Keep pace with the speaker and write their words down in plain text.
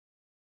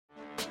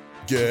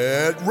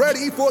Get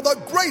ready for the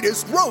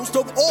greatest roast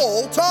of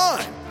all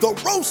time, the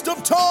Roast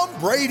of Tom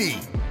Brady,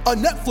 a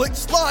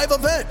Netflix live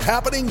event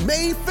happening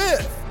May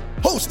 5th.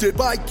 Hosted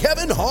by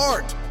Kevin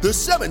Hart, the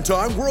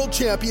 7-time world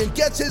champion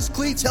gets his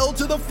cleats held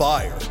to the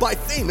fire by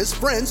famous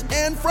friends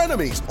and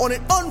frenemies on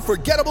an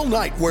unforgettable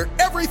night where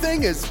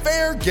everything is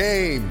fair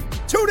game.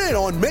 Tune in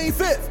on May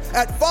 5th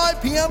at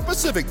 5 p.m.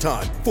 Pacific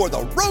time for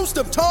the Roast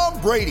of Tom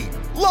Brady,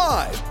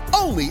 live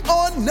only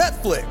on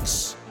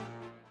Netflix.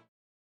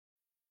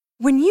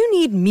 When you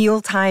need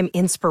mealtime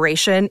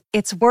inspiration,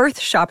 it's worth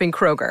shopping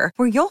Kroger,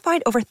 where you'll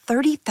find over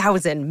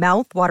 30,000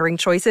 mouth-watering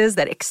choices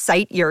that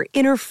excite your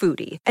inner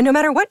foodie. And no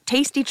matter what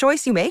tasty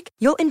choice you make,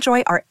 you'll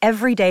enjoy our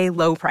everyday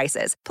low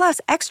prices, plus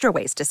extra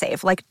ways to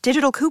save, like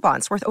digital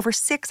coupons worth over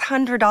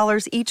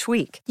 $600 each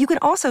week. You can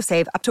also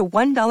save up to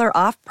 $1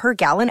 off per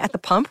gallon at the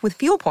pump with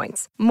fuel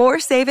points. More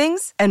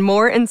savings and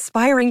more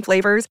inspiring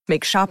flavors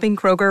make shopping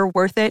Kroger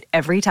worth it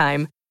every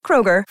time.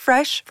 Kroger,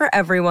 fresh for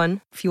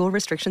everyone. Fuel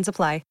restrictions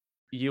apply.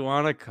 You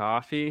want a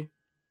coffee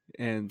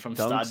and from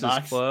dunks Studbox?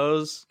 his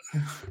clothes?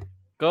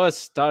 Go with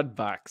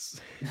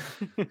Studbox.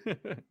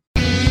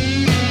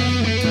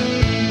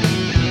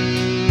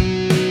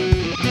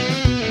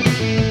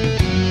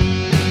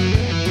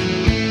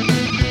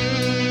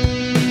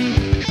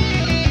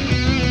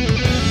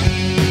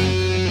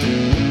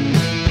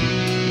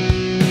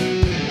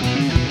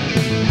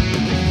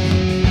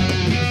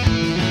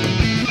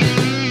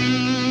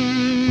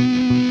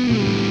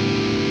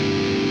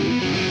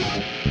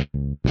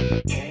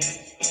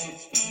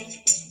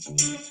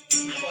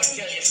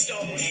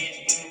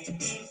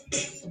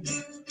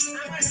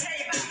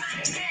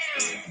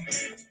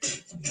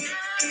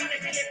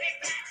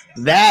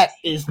 That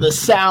is the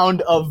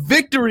sound of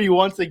victory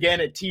once again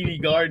at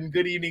TD Garden.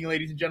 Good evening,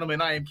 ladies and gentlemen.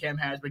 I am Cam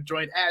Hasbrook,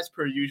 joined as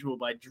per usual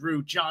by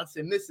Drew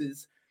Johnson. This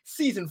is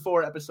Season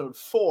 4, Episode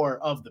 4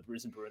 of the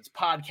Brews and Bruins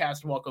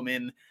podcast. Welcome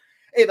in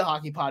the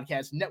Hockey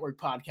Podcast Network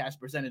podcast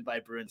presented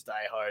by Bruins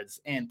Diehards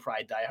and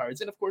Pride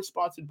Diehards, and of course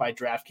sponsored by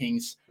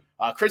DraftKings.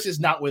 Chris is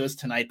not with us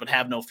tonight, but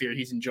have no fear.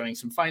 He's enjoying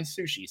some fine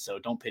sushi, so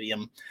don't pity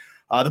him.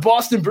 The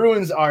Boston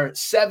Bruins are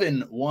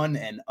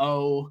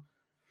 7-1-0.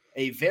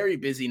 A very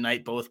busy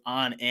night, both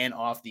on and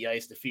off the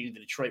ice, defeating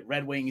the Detroit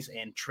Red Wings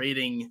and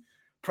trading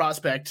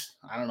prospect.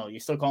 I don't know. You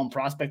still call him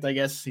prospect, I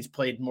guess. He's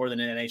played more than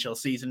an NHL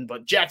season,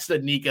 but Jack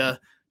Studnicka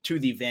to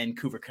the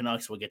Vancouver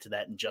Canucks. We'll get to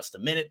that in just a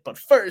minute. But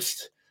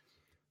first,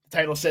 the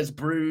title says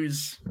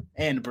Brews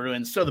and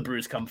Bruins. So the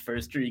Brews come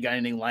first. Drew, you got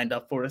anything lined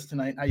up for us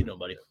tonight? How you doing,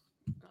 buddy?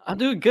 I'm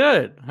doing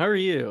good. How are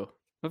you?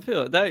 I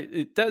feel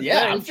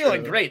I'm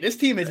feeling great. This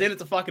team is in it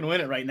to fucking win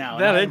it right now.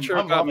 That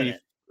intro got me.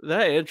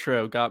 That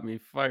intro got me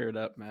fired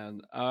up,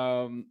 man.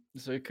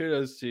 So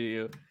kudos to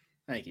you.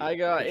 Thank you. I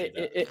got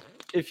it.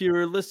 If you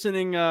were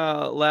listening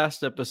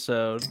last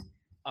episode,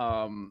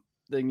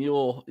 then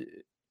you'll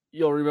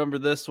remember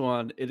this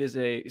one. It is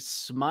a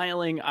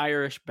Smiling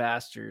Irish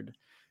Bastard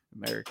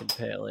American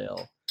Pale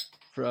Ale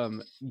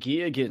from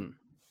Geoghegan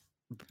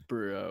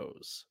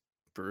Bros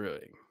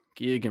Brewing.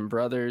 Geoghegan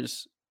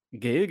Brothers.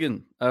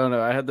 Geoghegan. I don't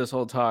know. I had this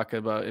whole talk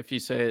about if you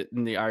say it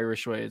in the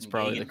Irish way, it's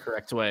probably the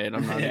correct way, and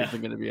I'm not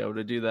even going to be able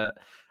to do that.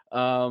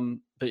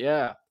 But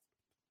yeah.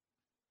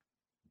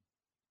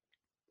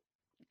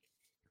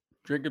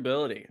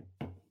 Drinkability.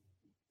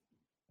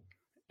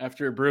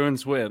 After a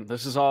Bruins win.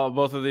 This is all,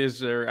 both of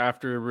these are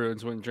after a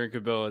Bruins win.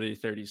 Drinkability,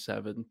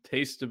 37.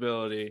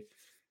 Tasteability.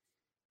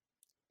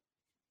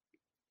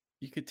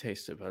 You could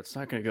taste it, but it's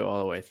not going to go all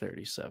the way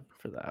 37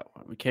 for that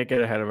one. We can't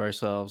get ahead of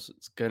ourselves.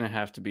 It's going to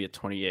have to be a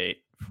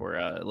 28 for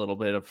a little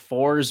bit of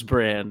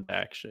Forsbrand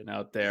action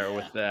out there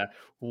with that.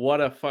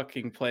 What a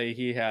fucking play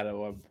he had at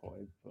one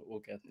point, but we'll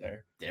get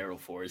there. Daryl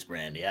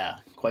Forsbrand, yeah.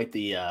 Quite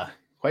the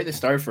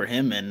start for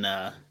him and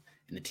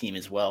the team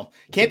as well.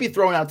 Can't be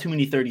throwing out too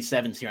many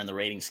 37s here on the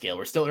rating scale.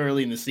 We're still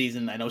early in the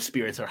season. I know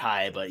spirits are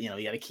high, but you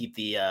got to keep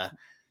the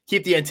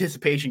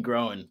anticipation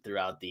growing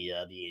throughout the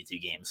 82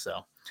 games.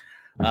 So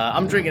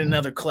I'm drinking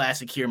another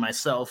classic here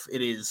myself.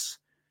 It is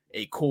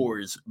a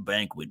Coors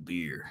Banquet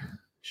beer.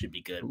 Should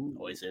be good. Ooh.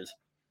 Always is.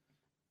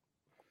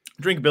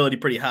 Drinkability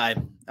pretty high.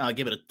 I'll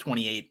give it a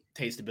 28.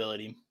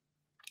 Tasteability,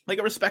 like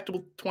a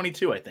respectable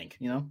 22, I think.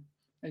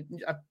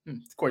 Of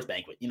course,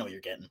 Banquet. You know what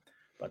you're getting.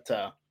 But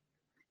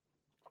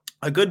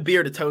a good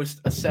beer to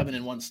toast a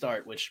 7-1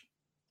 start, which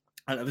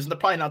there's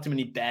probably not too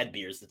many bad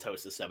beers to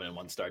toast a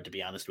 7-1 start, to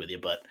be honest with you.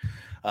 But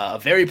a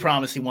very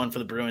promising one for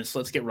the Bruins. So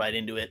let's get right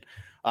into it.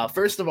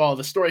 First of all,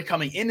 the story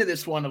coming into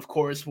this one, of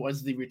course,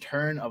 was the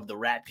return of the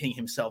Rat King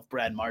himself,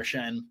 Brad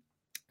Marchand.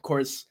 Of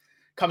course,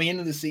 coming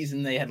into the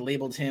season, they had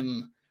labeled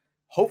him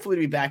hopefully to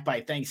be back by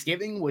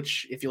Thanksgiving,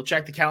 which, if you'll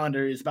check the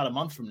calendar, is about a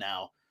month from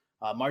now.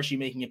 Marshy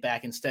making it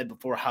back instead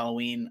before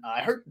Halloween. I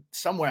heard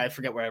somewhere, I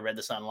forget where I read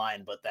this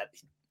online, but that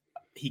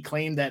he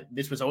claimed that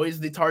this was always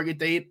the target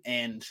date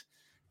and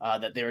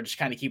that they were just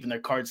kind of keeping their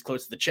cards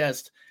close to the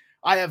chest.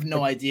 I have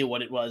no idea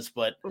what it was,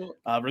 but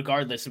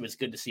regardless, it was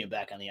good to see him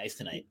back on the ice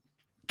tonight.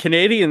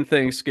 Canadian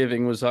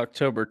Thanksgiving was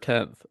October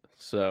 10th,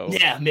 So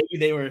yeah, maybe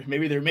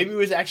it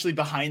was actually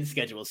behind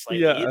schedule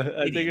slightly. yeah,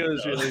 I think it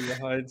was really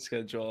behind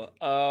schedule.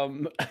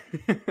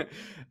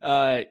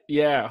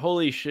 Yeah,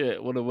 holy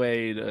shit, what a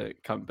way to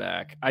come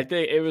back. I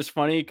think it was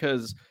funny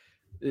because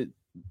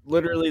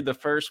literally the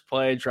first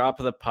play,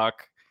 drop of the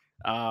puck,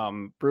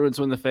 Bruins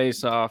win the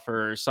face-off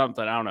or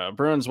something. I don't know.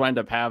 Bruins wind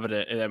up having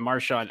it, and then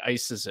Marchand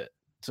ices it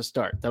to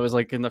start. That was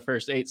like in the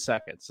first 8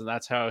 seconds, and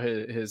that's how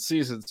his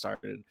season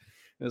started.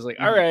 It was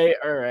like, all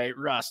right,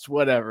 rust,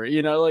 whatever.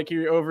 Like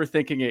you're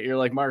overthinking it. You're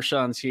like,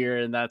 Marchand's here,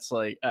 and that's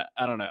like,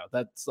 I don't know.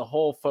 That's the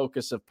whole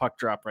focus of puck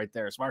drop right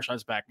there. Is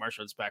Marchand's back.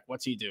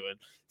 What's he doing?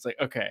 It's like,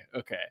 okay.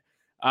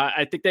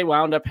 I think they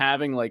wound up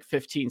having like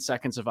 15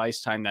 seconds of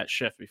ice time that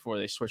shift before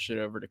they switched it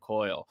over to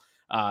Coyle,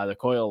 the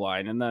Coyle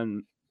line. And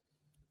then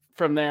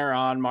from there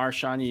on,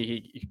 Marchand,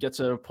 he gets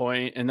to a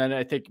point, and then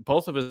I think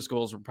both of his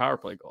goals were power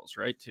play goals,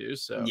 right, too?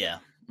 So yeah.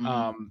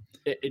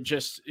 It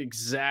just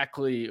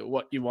exactly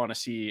what you want to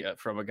see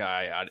from a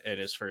guy at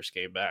his first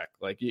game back.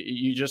 Like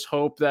you just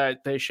hope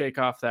that they shake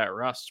off that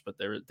rust, but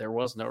there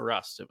was no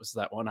rust. It was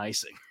that one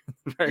icing.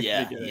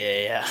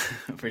 Yeah,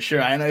 for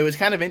sure. I know it was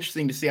kind of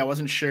interesting to see. I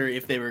wasn't sure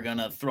if they were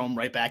gonna throw him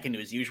right back into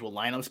his usual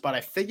lineup spot.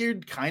 I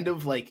figured kind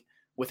of like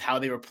with how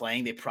they were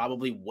playing, they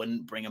probably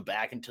wouldn't bring him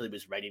back until he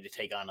was ready to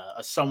take on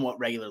a somewhat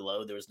regular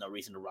load. There was no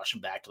reason to rush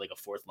him back to like a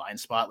fourth line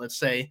spot, let's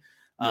say.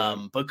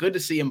 But good to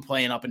see him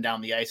playing up and down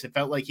the ice. It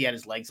felt like he had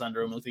his legs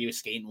under him. It looked like he was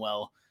skating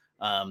well.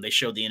 They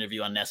showed the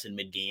interview on Nesson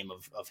mid-game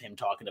of him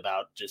talking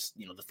about just,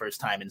 the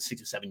first time in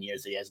 6 or 7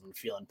 years that he hasn't been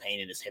feeling pain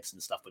in his hips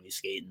and stuff when he's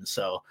skating.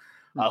 So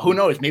who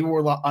knows? Maybe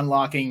we're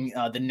unlocking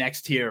the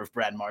next tier of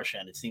Brad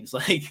Marchand. It seems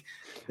like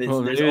there's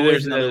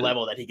always another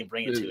level that he can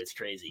bring it to. It's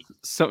crazy.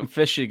 Something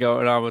fishy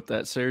going on with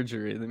that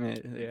surgery.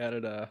 They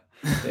added a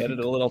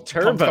little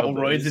turbo. Couple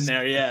roids in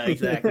there. Yeah,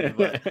 exactly.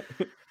 But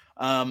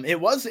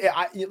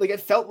it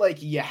felt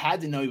like you had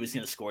to know he was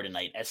going to score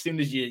tonight. As soon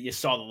as you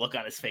saw the look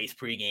on his face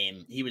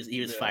pregame, he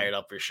was fired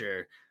up for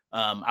sure.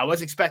 I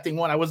was expecting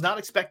one. I was not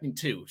expecting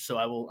two. So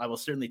I will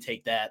certainly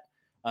take that.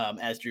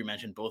 As Drew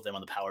mentioned, both of them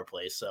on the power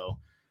play. So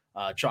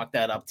chalk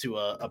that up to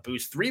a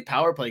boost. 3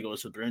 power play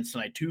goals for the Bruins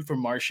tonight, 2 from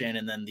Marchand,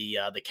 and then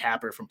the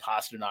capper from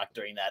Pastrnak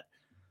during that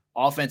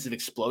offensive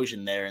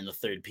explosion there in the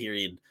third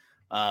period.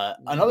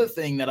 Another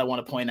thing that I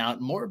want to point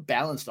out, more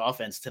balanced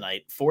offense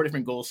tonight. 4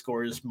 different goal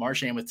scorers,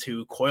 Marchand with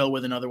 2, Coyle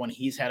with another one.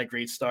 He's had a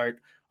great start.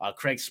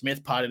 Craig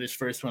Smith potted his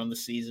first one of the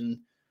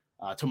season.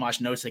 Tomas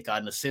Nosek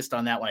got an assist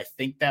on that one. I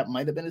think that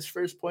might have been his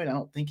first point. I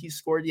don't think he's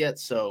scored yet.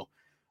 So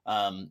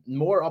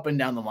more up and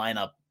down the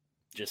lineup,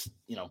 just,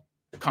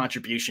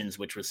 contributions,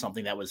 which was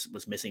something that was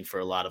missing for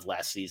a lot of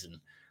last season.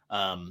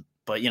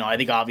 But, I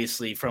think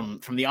obviously from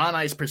the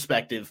on-ice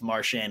perspective,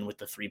 Marchand with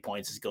the 3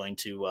 points is going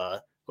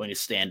to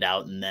stand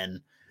out. And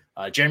then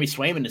Jeremy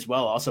Swayman as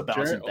well, also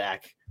bouncing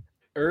back.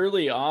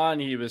 Early on,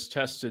 he was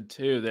tested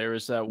too. There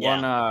was that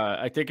one,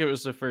 I think it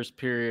was the first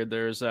period.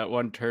 There was that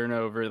one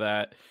turnover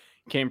that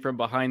came from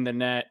behind the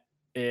net.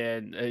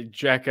 And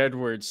Jack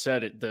Edwards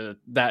said it.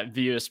 That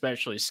view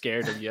especially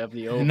scared him. You have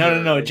the over.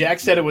 No. Jack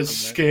said it was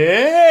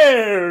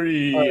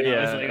scary. Oh, yeah.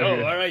 I was like,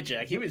 all right,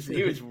 Jack. He was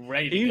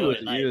ready to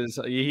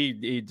go.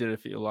 He did a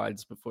few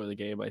lines before the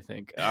game, I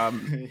think,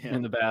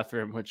 in the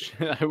bathroom, which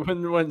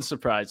wouldn't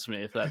surprise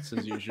me if that's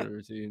his usual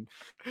routine.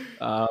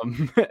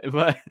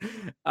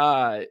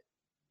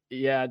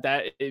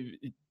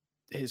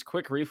 His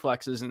quick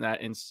reflexes and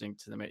that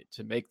instinct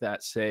to make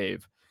that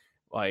save.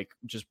 Like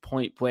just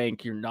point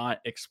blank, you're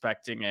not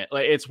expecting it.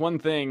 Like it's one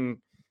thing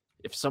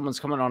if someone's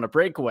coming on a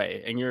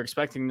breakaway and you're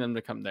expecting them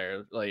to come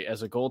there. Like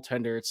as a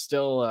goaltender, it's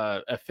still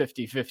a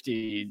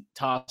 50-50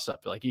 toss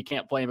up. Like you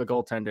can't blame a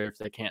goaltender if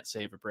they can't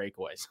save a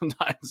breakaway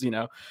sometimes,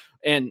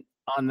 And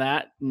on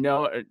that,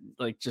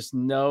 just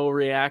no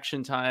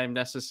reaction time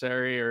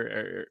necessary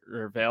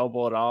or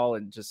available at all,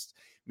 and just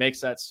makes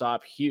that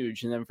stop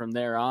huge. And then from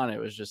there on, it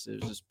was just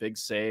big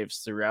saves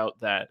throughout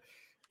that.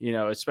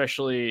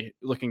 Especially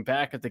looking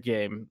back at the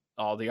game,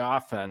 all the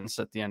offense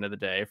at the end of the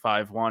day,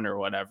 5-1 or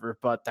whatever.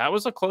 But that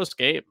was a close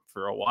game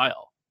for a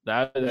while.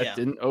 That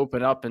didn't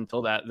open up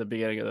until the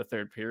beginning of the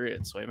third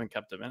period. So Swayman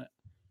kept him in it.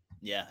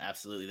 Yeah,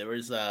 absolutely. There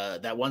was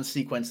that one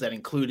sequence that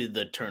included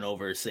the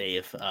turnover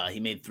save. He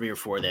made 3 or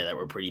 4 there that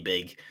were pretty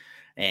big.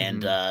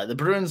 And the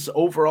Bruins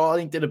overall, I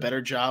think, did a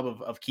better job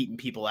of keeping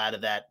people out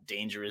of that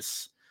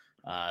dangerous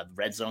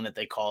red zone that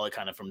they call it,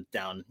 kind of from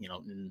down,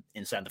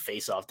 inside the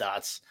faceoff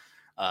dots.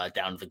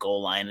 Down to the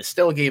goal line. It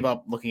still gave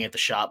up, looking at the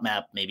shot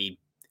map, maybe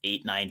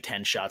 8, 9,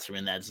 10 shots were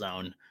in that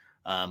zone.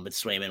 But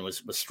Swayman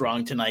was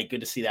strong tonight.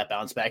 Good to see that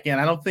bounce back in.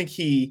 I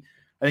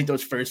think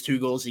those first 2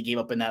 goals he gave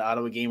up in that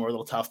Ottawa game were a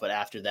little tough, but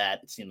after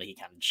that, it seemed like he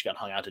kind of just got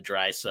hung out to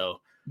dry. So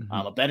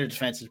a better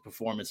defensive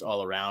performance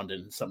all around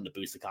and something to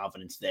boost the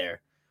confidence there.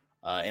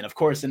 And of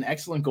course, an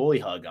excellent goalie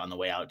hug on the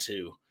way out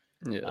too,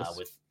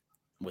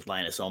 with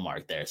Linus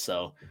Ullmark there.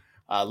 So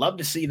love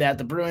to see that.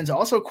 The Bruins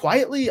also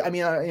quietly,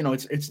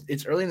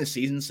 it's early in the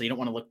season, so you don't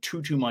want to look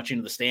too much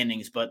into the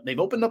standings, but they've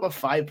opened up a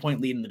 5-point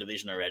lead in the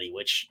division already,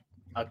 which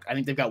I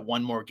think they've got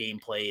one more game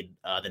played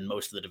than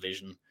most of the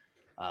division.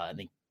 I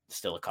think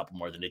still a couple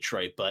more than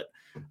Detroit. But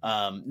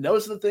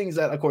those are the things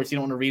that, of course, you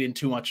don't want to read in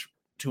too much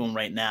to them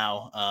right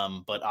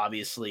now. But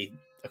obviously,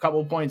 a couple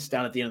of points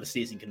down at the end of the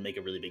season can make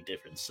a really big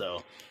difference.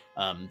 So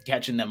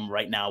catching them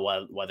right now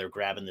while they're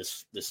grabbing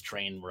this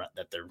train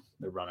that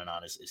they're running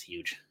on is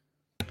huge.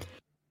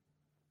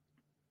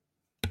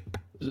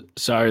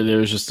 Sorry, there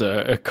was just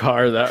a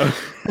car that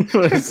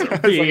was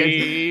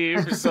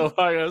beep. So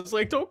I was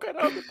like, don't cut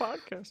out the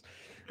podcast.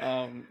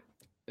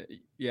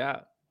 Yeah.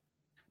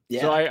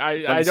 So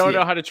I don't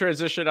know how to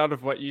transition out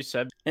of what you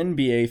said.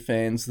 NBA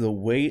fans, the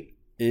wait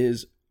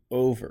is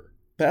over.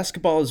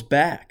 Basketball is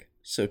back,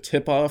 so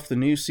tip off the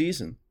new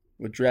season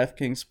with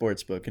DraftKings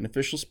Sportsbook, an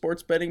official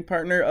sports betting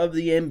partner of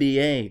the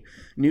NBA.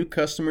 New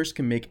customers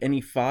can make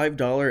any $5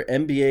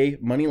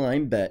 NBA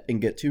moneyline bet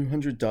and get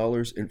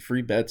 $200 in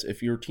free bets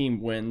if your team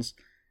wins.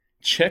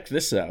 Check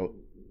this out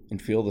and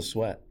feel the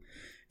sweat.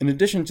 In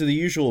addition to the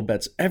usual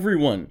bets,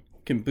 everyone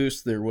can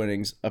boost their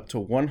winnings up to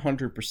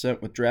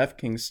 100% with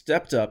DraftKings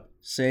stepped up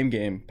same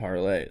game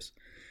parlays.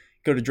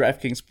 Go to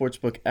DraftKings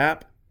Sportsbook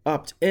app,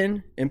 opt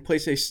in, and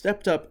place a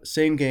stepped up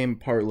same game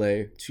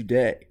parlay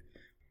today.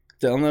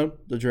 Download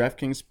the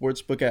DraftKings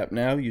Sportsbook app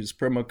now. Use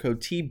promo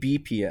code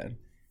TBPN.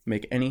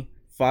 Make any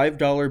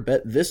 $5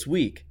 bet this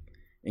week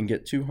and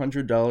get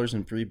 $200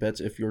 in free bets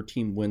if your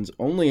team wins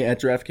only at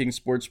DraftKings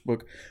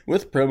Sportsbook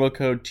with promo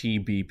code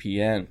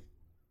TBPN.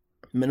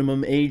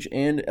 Minimum age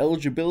and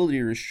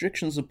eligibility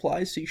restrictions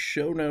apply. See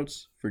show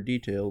notes for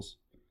details.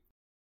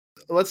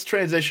 Let's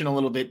transition a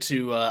little bit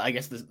to, I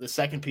guess, the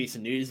second piece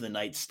of news of the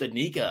night.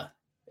 Studnicka,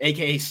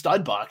 a.k.a.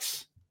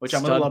 Studbucks, which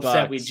I'm a little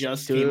upset we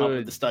just came up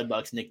with the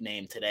Studbucks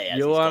nickname today.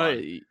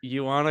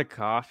 You want a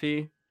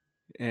coffee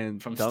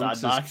and from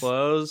Dunks' Studbucks?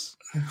 Clothes?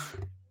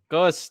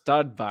 Go with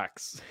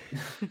Studbucks.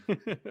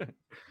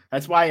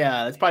 That's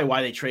probably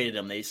why they traded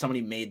him.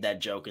 Somebody made that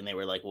joke and they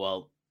were like,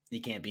 well, he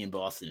can't be in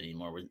Boston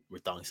anymore. We're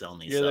Dunks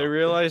only. Yeah, so they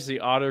realized the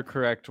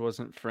autocorrect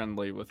wasn't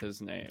friendly with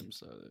his name.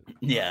 So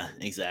yeah,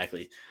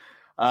 exactly.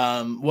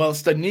 Well,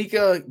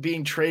 Studnicka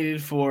being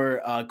traded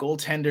for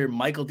goaltender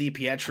Michael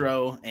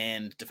DiPietro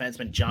and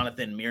defenseman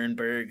Jonathan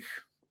Mierenberg,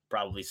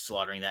 probably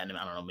slaughtering that name.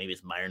 I don't know, maybe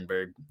it's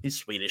Mierenberg. He's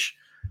Swedish.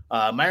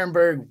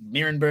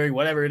 Mierenberg,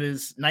 whatever it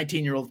is,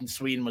 19-year-old from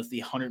Sweden, was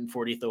the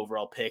 140th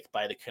overall pick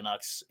by the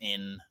Canucks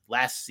in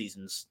last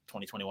season's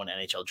 2021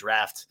 NHL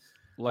draft.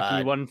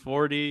 Lucky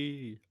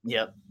 140.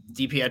 Yep.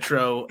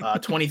 DiPietro,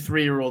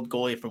 23-year-old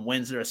goalie from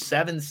Windsor, a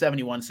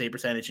 771 save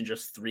percentage in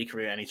just 3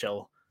 career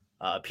NHL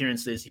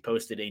appearances. He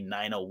posted a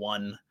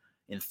 901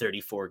 in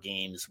 34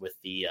 games with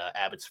the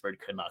Abbotsford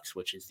Canucks,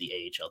 which is the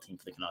AHL team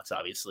for the Canucks,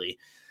 obviously.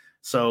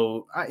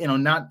 So,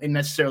 not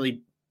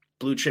necessarily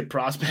blue chip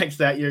prospects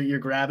that you're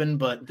grabbing,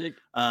 but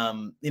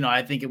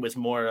I think it was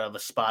more of a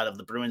spot of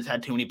the Bruins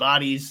had too many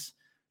bodies.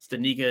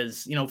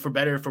 Studnicka's, for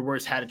better or for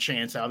worse, had a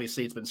chance.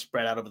 Obviously, it's been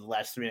spread out over the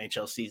last 3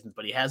 NHL seasons,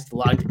 but he has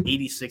logged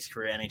 86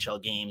 career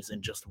NHL games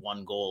and just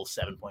 1 goal,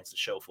 7 points to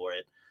show for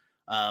it.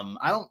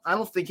 I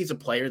don't think he's a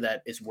player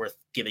that is worth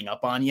giving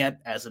up on yet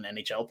as an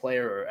NHL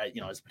player or,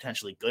 as a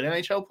potentially good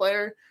NHL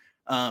player.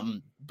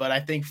 But I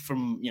think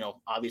from,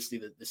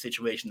 obviously the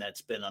situation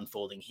that's been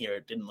unfolding here,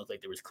 it didn't look like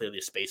there was clearly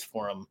a space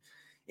for him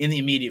in the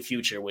immediate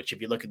future, which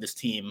if you look at this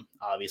team,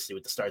 obviously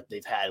with the start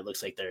they've had, it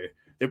looks like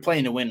they're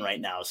playing to win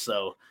right now.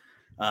 So,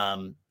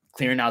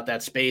 clearing out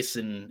that space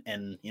and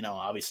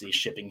obviously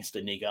shipping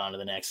Studnicka onto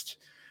the next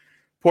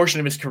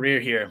portion of his career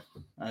here.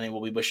 I think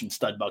we'll be wishing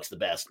Studbucks the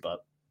best,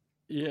 but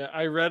yeah,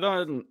 I read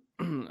on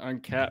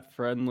Cat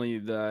Friendly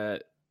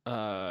that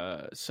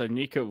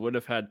Studnicka would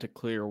have had to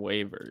clear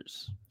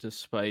waivers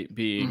despite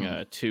being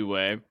a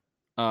two-way.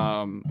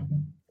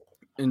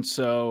 And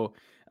so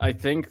I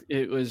think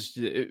it was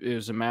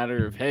a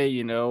matter of,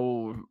 hey,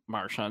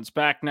 Marchand's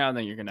back now,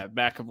 then you're going to have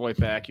McAvoy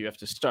back. You have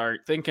to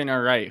start thinking,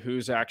 all right,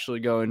 who's actually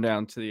going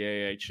down to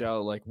the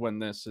AHL, like when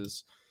this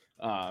is,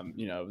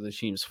 the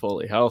team's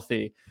fully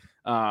healthy.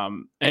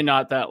 And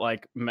not that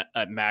like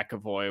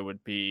McAvoy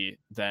would be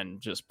then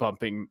just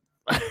bumping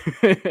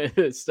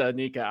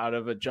Studnicka out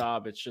of a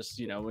job. It's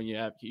just, when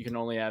you can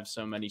only have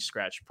so many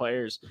scratch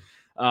players.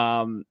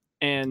 And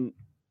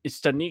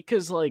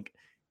Studnicka's like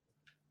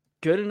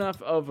good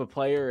enough of a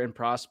player and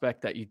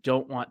prospect that you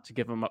don't want to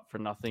give him up for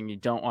nothing. You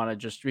don't want to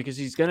just because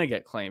he's going to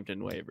get claimed in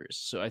waivers.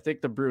 So I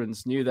think the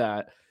Bruins knew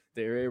that.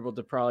 They were able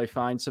to probably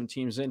find some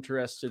teams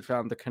interested,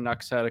 found the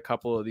Canucks had a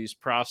couple of these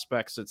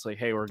prospects. It's like,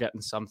 hey, we're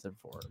getting something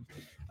for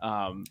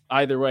him.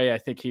 Either way, I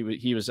think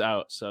he was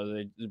out. So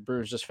the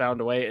Bruins just found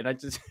a way. And I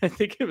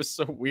think it was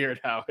so weird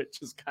how it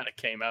just kind of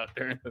came out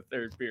during the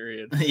third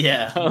period.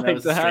 Yeah, that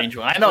was a strange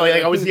one. I know.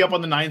 Like, was he up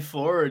on the 9th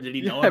floor or did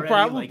he know already?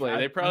 Probably. Like,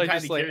 they probably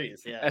just like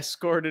curious. Yeah.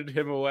 escorted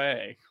him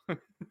away.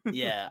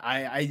 Yeah,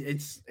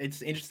 it's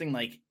interesting.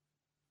 Like,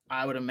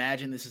 I would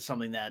imagine this is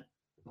something that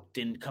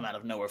didn't come out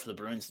of nowhere for the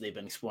Bruins. They've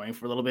been exploring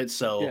for a little bit.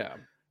 So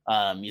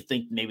you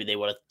think maybe they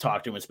would have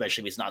talked to him,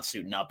 especially if he's not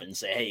suiting up and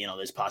say, hey,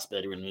 there's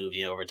possibility we're going to move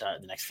you over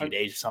time the next few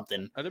days or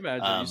something. I'd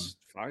imagine he's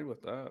fine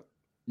with that.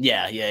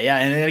 Yeah.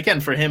 And again,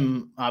 for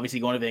him,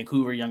 obviously going to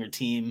Vancouver, younger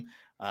team,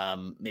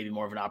 maybe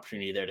more of an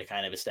opportunity there to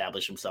kind of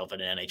establish himself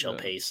at an NHL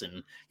pace,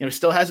 and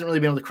still hasn't really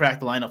been able to crack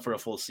the lineup for a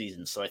full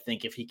season. So I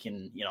think if he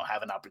can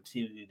have an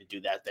opportunity to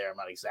do that there, I'm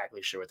not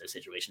exactly sure what their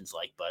situation's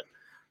like, but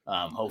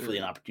hopefully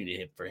an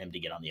opportunity for him to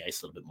get on the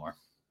ice a little bit more.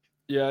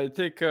 Yeah, I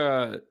think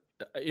the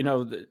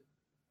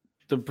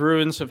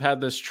Bruins have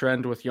had this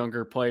trend with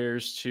younger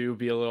players to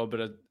be a little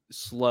bit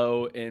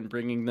slow in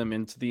bringing them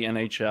into the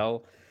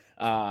NHL.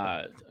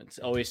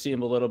 Always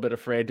seem a little bit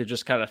afraid to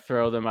just kind of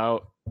throw them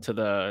out to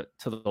the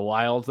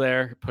wild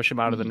there, push them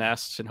out of the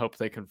nests and hope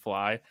they can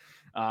fly.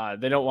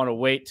 They don't want to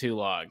wait too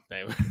long.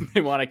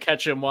 They want to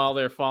catch them while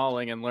they're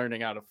falling and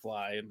learning how to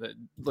fly. And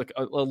look,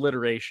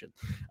 alliteration,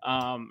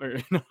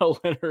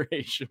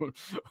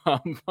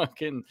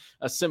 fucking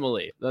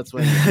assimilate. That's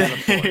what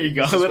there you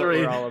go.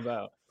 Alliterate. We're all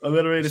about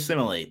alliterate,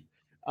 assimilate.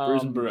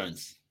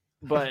 Bruins.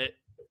 But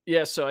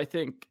yeah, so I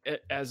think,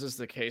 as is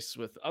the case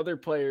with other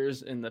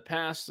players in the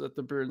past that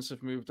the Bruins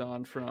have moved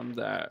on from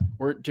that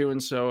weren't doing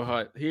so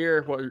hot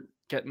here, we're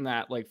getting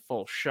that like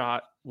full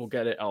shot. We'll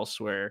get it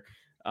elsewhere.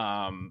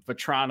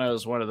 Vetrano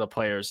is one of the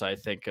players I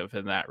think of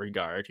in that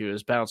regard, who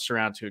has bounced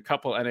around to a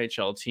couple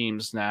NHL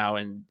teams now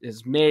and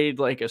has made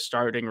like a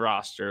starting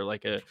roster,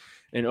 like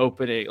an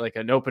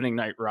opening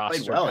night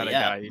roster kind of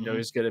guy.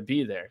 He's going to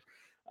be there.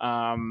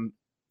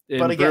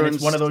 But again, Bruins,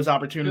 it's one of those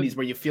opportunities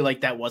where you feel like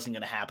that wasn't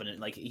going to happen.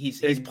 And like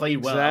he's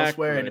played well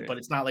elsewhere, but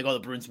it's not like the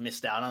Bruins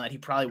missed out on that. He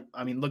probably,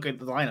 look at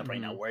the lineup right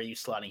now. Where are you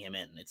slotting him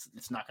in?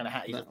 It's not going to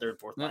happen. He's a third,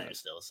 fourth liner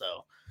still.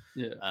 So,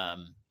 yeah.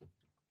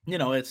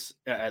 It's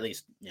at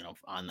least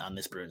on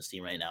this Bruins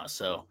team right now.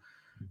 So,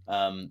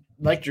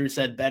 like Drew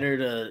said, better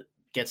to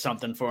get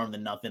something for him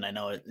than nothing. I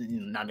know it's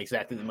not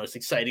exactly the most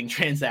exciting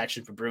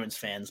transaction for Bruins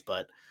fans,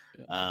 but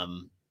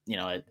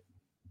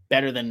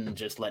better than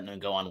just letting them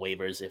go on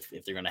waivers if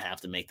they're going to have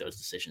to make those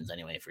decisions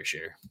anyway, for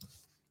sure.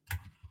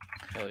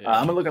 I'm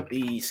gonna look up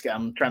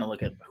I'm trying to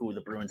look at who the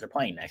Bruins are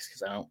playing next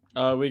because I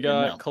don't. We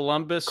got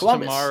Columbus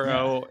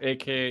tomorrow,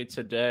 aka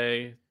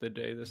today, the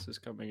day this is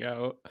coming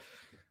out,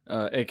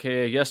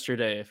 aka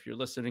yesterday. If you're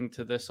listening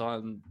to this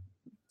on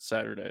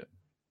Saturday.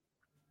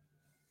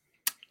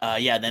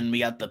 Then we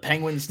got the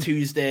Penguins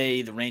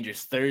Tuesday, the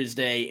Rangers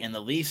Thursday, and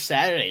the Leafs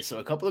Saturday. So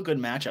a couple of good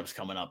matchups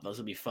coming up. Those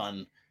will be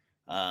fun.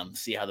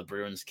 See how the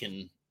Bruins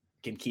can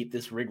keep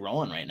this rig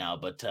rolling right now,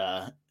 but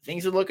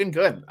things are looking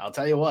good. I'll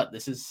tell you what,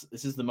 this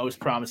is the most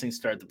promising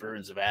start the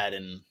Bruins have had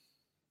in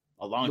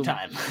a long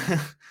time.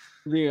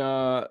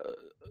 The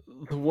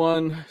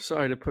one,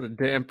 sorry to put a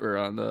damper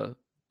on the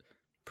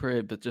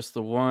parade, but just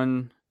the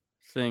one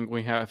thing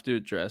we have to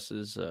address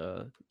is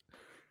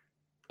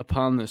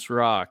upon this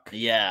rock.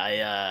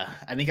 Yeah,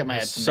 I think I might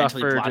have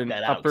suffered an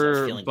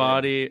upper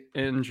body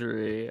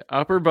injury.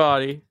 Upper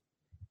body.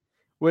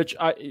 Which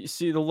I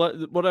see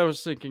what I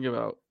was thinking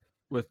about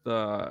with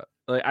I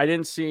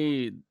didn't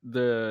see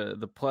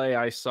the play.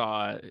 I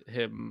saw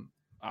him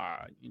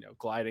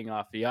gliding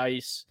off the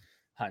ice,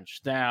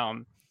 hunched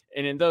down,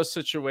 and in those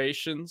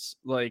situations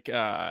you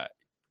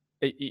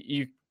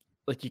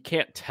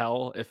can't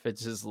tell if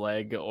it's his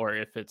leg or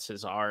if it's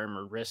his arm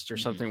or wrist or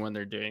something when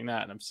they're doing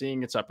that. And I'm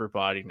seeing it's upper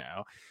body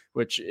now,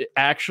 which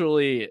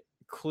actually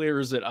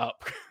clears it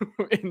up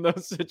in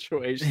those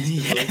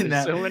situations.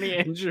 So many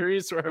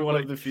injuries where one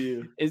of the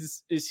few.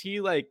 Is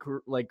he like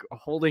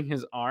holding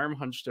his arm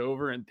hunched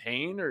over in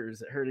pain, or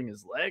is it hurting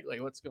his leg? Like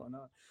what's going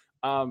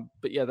on?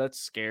 But yeah, that's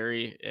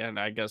scary, and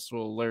I guess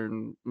we'll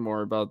learn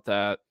more about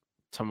that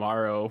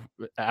tomorrow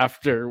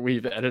after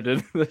we've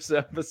edited this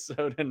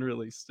episode and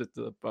released it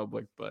to the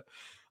public. But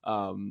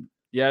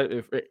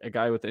if a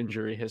guy with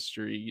injury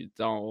history, you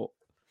don't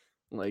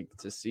like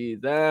to see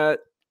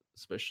that.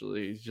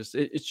 Especially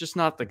it's just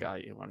not the guy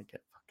you want to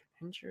get fucking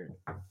injured.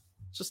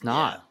 It's just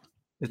not.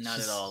 Yeah, it's not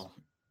at all.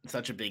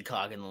 Such a big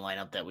cog in the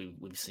lineup that we've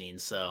seen.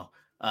 So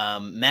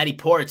Matty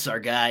Ports, our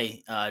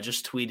guy,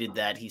 just tweeted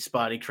that he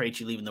spotted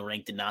Krejci leaving the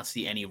rink, did not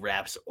see any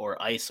wraps or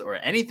ice or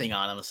anything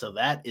on him. So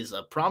that is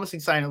a promising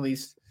sign, at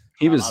least.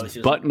 He was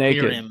butt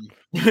naked.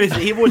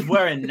 He was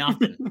wearing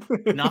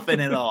nothing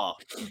at all.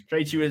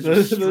 Krejci was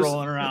just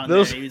strolling around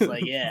there. He was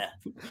like,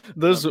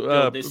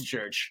 this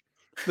church.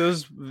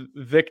 Those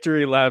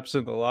victory laps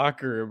in the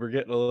locker room are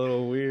getting a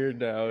little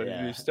weird now.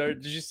 Yeah.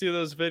 Did you see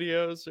those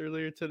videos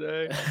earlier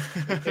today?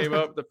 It came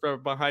up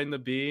from behind the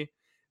B.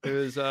 It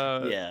was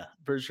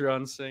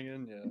Bergeron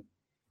singing. Yeah,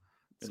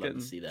 I'd love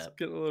to see that. It's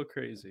getting a little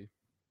crazy.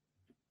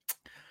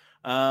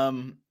 All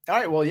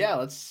right, well, yeah,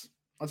 let's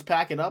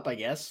pack it up, I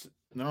guess.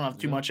 I don't have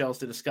too much else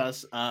to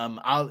discuss.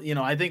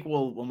 I think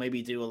we'll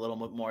maybe do a little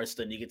bit more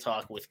so you can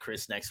talk with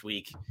Chris next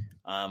week.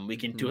 We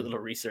can do a little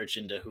research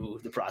into who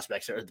the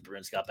prospects are. The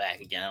Bruins got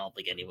back again. I don't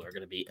think anyone are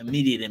going to be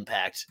immediate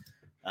impact.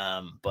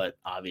 But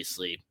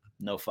obviously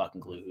no fucking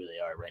clue who they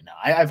are right now.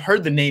 I've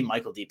heard the name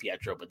Michael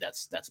DiPietro, but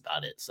that's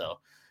about it. So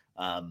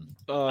I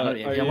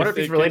wonder if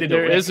he's related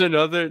to Rick. Isn't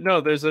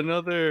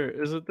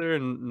there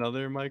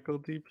another Michael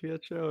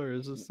DiPietro, or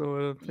is this the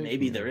one I'm thinking?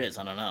 Maybe there is.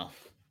 I don't know.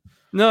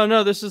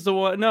 No, this is the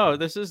one. No,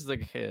 this is the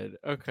kid.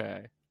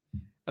 Okay.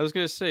 I was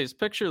going to say his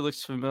picture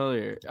looks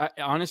familiar.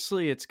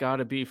 Honestly, it's got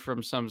to be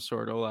from some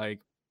sort of like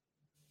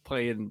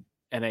playing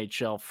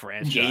NHL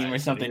franchise game or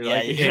something.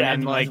 Like, You could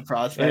and like,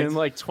 in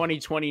like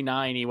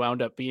 2029, he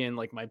wound up being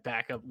like my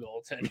backup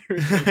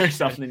goaltender or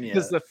something. Yeah,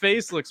 because the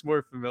face looks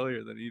more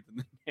familiar than even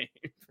the name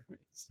for me.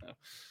 So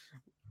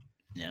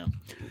yeah.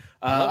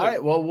 All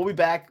right. Well, we'll be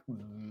back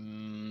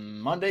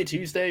Monday,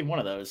 Tuesday, one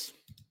of those.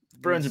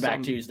 Bruins are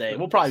back Tuesday.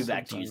 We'll probably be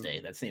back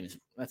Tuesday. That seems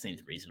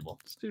reasonable.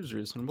 Seems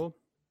reasonable.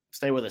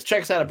 Stay with us.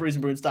 Check us out at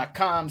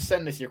brewsandbruins.com.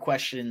 Send us your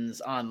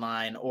questions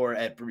online or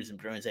at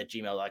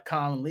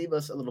brewsandbruins@gmail.com and leave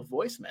us a little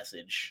voice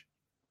message.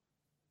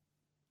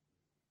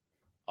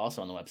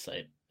 Also on the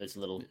website, there's a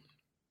little,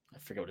 I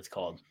forget what it's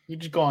called. You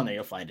just go on there,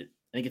 you'll find it.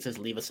 I think it says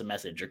leave us a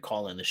message or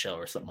call in the show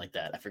or something like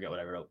that. I forget what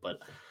I wrote, but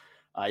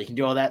you can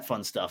do all that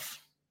fun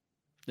stuff.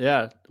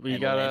 Yeah, we'll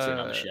answer it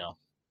on the show.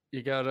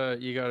 You gotta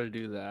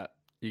do that.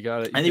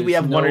 I think we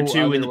have one or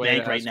two in the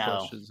bank right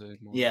now.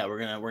 Yeah, we're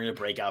gonna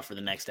break out for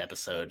the next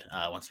episode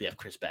once we have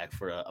Chris back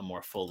for a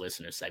more full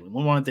listener segment.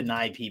 We want to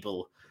deny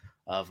people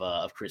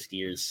of Chris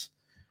Gears.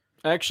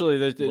 Actually,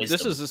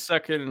 this is the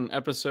second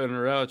episode in a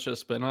row. It's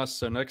just been us.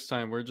 So next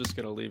time we're just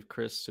gonna leave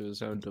Chris to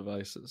his own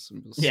devices.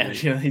 And we'll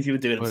he's gonna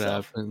do it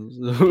himself.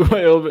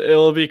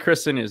 It'll be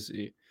Chris and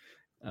Izzy.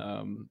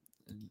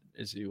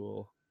 Izzy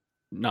will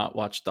not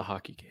watch the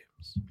hockey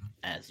games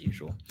as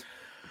usual.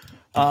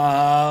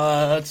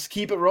 Let's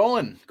keep it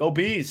rolling. Go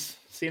Bees.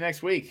 See you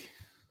next week.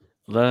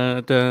 La,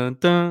 dun,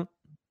 dun,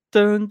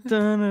 dun,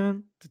 dun,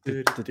 dun,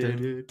 dun, dun,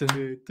 dun,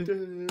 dun,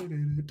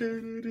 dun,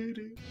 dun, dun,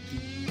 dun.